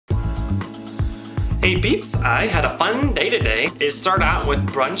Hey peeps, I had a fun day today. It started out with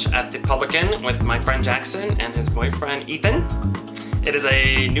brunch at the Publican with my friend Jackson and his boyfriend Ethan. It is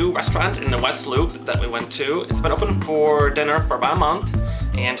a new restaurant in the West Loop that we went to. It's been open for dinner for about a month,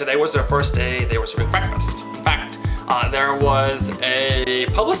 and today was their first day they were serving breakfast. In fact, there was a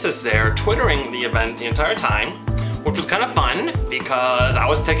publicist there twittering the event the entire time, which was kind of fun because I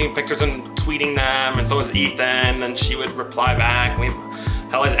was taking pictures and tweeting them, and so was Ethan, and she would reply back. We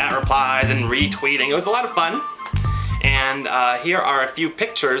always at replies and retweeting. It was a lot of fun. And here are a few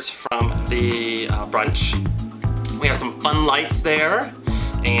pictures from the brunch. We have some fun lights there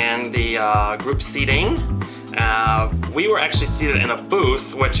and the group seating. We were actually seated in a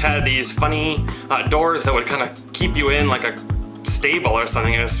booth which had these funny doors that would kind of keep you in like a stable or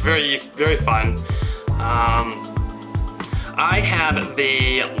something. It was very, very fun. I had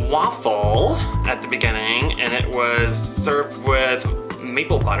the waffle at the beginning, and it was served with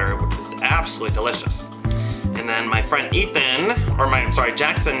maple butter, which was absolutely delicious. And then my friend Ethan,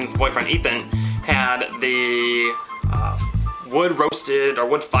 Jackson's boyfriend Ethan, had the wood-roasted or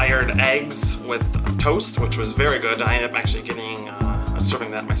wood-fired eggs with toast, which was very good. I ended up actually getting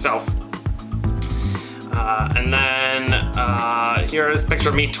serving that myself. And then here is a picture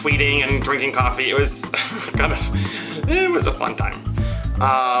of me tweeting and drinking coffee. It was it was a fun time.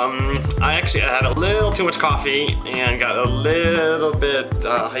 I actually had a little too much coffee and got a little bit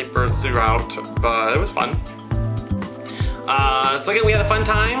hyper throughout, but it was fun. So again, we had a fun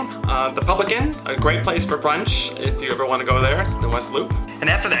time. The Publican, a great place for brunch if you ever want to go there. It's in the West Loop. And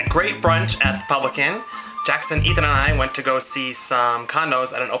after that great brunch at the Publican, Jackson, Ethan, and I went to go see some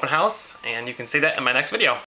condos at an open house, and you can see that in my next video.